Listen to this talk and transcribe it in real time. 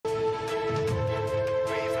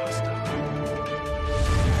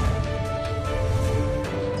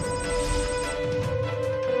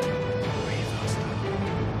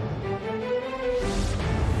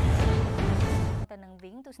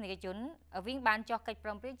វិញបានចុះកិច្ចព្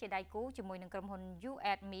រមព្រៀងជាដៃគូជាមួយនឹងក្រុមហ៊ុន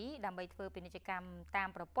adme ដើម្បីធ្វើពាណិជ្ជកម្មតាម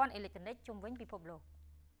ប្រព័ន្ធអេឡិចត្រូនិកជុំវិញពិភពលោក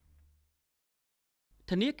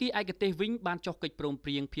ធនាគារឯកទេសវិញបានចុះកិច្ចព្រមព្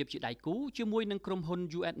រៀងភាពជាដៃគូជាមួយនឹងក្រុមហ៊ុន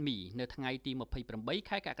adme នៅថ្ងៃទី28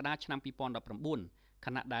ខែកក្កដាឆ្នាំ2019ខ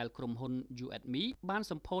ណៈដែលក្រុមហ៊ុន adme បាន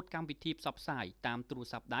សម្ពោធកម្មវិធីផ្សព្វផ្សាយតាមទូរ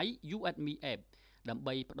ស័ព្ទដៃ adme app ដើម្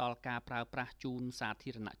បីផ្ដល់ការប្រើប្រាស់ជូនសាធា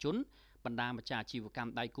រណជនបណ្ដាម្ចាស់អាជីវកម្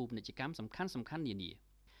មដៃគូពាណិជ្ជកម្មសំខាន់ៗនានា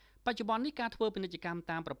បច្ចុប្បន្ននេះការធ្វើពាណិជ្ជកម្ម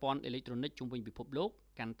តាមប្រព័ន្ធអេឡិចត្រូនិកជុំវិញពិភពលោក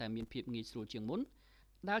កាន់តែមានភាពងាយស្រួលជាងមុន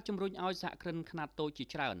ដែលជំរុញឲ្យសហគ្រិនខ្នាតតូចជា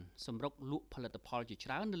ច្រើនសម្រុកលក់ផលិតផលជាច្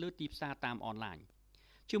រើននៅលើទីផ្សារតាមអនឡាញ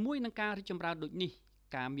ជាមួយនឹងការរីកចម្រើនដូចនេះ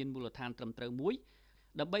ការមានមូលដ្ឋានត្រឹមត្រូវមួយ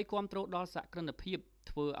ដើម្បីគ្រប់គ្រងដល់សហគ្រិនភាព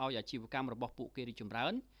ធ្វើឲ្យអាជីវកម្មរបស់ពួកគេរីកចម្រើ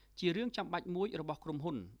នជារឿងចាំបាច់មួយរបស់ក្រុម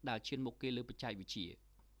ហ៊ុនដែលឈានមុខគេលើបច្ចេកវិទ្យា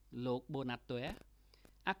លោក Bonateur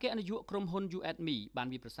អគ្គនាយកក្រុមហ៊ុន adme បាន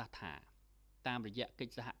វាប្រសាសន៍ថាតាមរយៈកិ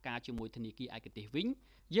ច្ចសហការជាមួយធនាគារឯកទេសវិញ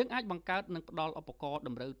យើងអាចបង្កើតនិងផ្ដល់ឧបករណ៍ត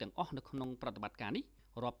ម្រូវទាំងអស់នៅក្នុងប្រតិបត្តិការនេះ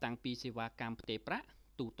រាប់តាំងពីសេវាកម្មផ្ទេរប្រាក់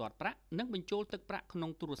ទូទាត់ប្រាក់និងបញ្ចូលទឹកប្រាក់ក្នុង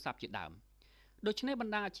ទូរស័ព្ទជាដើមដូច្នេះប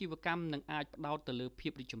ណ្ដាអាជីវកម្មនឹងអាចផ្ដោតទៅលើភា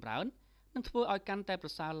ពរីកចម្រើននិងធ្វើឲ្យកាន់តែប្រ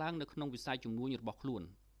សើរឡើងនៅក្នុងវិស័យជំនួញរបស់ខ្លួន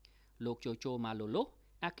លោកជូជូម៉ាឡូឡូ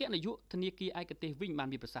អគ្គនាយកធនាគារឯកទេសវិញបាន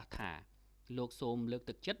មានប្រសាសន៍ថាលោកសូមលើក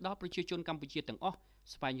ទឹកចិត្តដល់ប្រជាជនកម្ពុជាទាំងអស់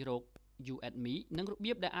ស្វែងរក adme និងរ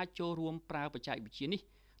បៀបដែលអាចចូលរួមប្រើបច្ចេកវិទ្យានេះ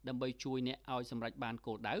ដើម្បីជួយអ្នកឲ្យសម្រេចបាន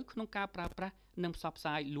គោលដៅក្នុងការប្រើប្រាស់និងផ្សព្វផ្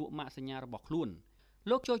សាយលក់ម៉ាកសញ្ញារបស់ខ្លួន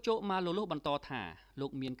លោកជូជូម៉ាឡូឡូបន្តថាលោ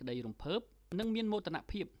កមានក្តីរំភើបនិងមានមោទន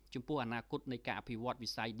ភាពចំពោះអនាគតនៃការអភិវឌ្ឍវិ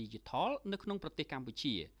ស័យ Digital នៅក្នុងប្រទេសកម្ពុ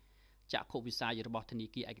ជាចក្ខុវិស័យរបស់ធនា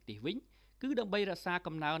គារឯកទេសវិញគឺដើម្បីរក្សា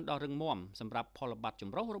កំណើនដ៏រឹងមាំសម្រាប់ផលប័ត្រច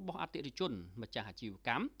ម្រុះរបស់អតិថិជនម្ចាស់អាជីវក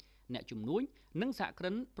ម្មអ្នកជំនួញនិងសហគ្រិ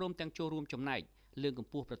នព្រមទាំងចូលរួមចំណែកលើកក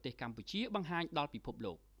ម្ពស់ប្រទេសកម្ពុជាបង្ហាញដល់ពិភព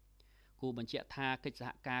លោកគូបញ្ជាក់ថាកិច្ចសហ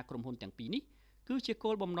ការក្រុមហ៊ុនទាំងពីរនេះគឺជា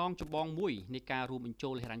គោលបំណងចម្បងមួយនៃការរួមបញ្ចូ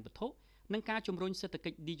លហិរញ្ញវត្ថុនិងការជំរុញសេដ្ឋកិ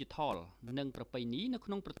ច្ច Digital និងប្រពៃណីនៅក្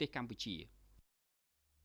នុងប្រទេសកម្ពុជា។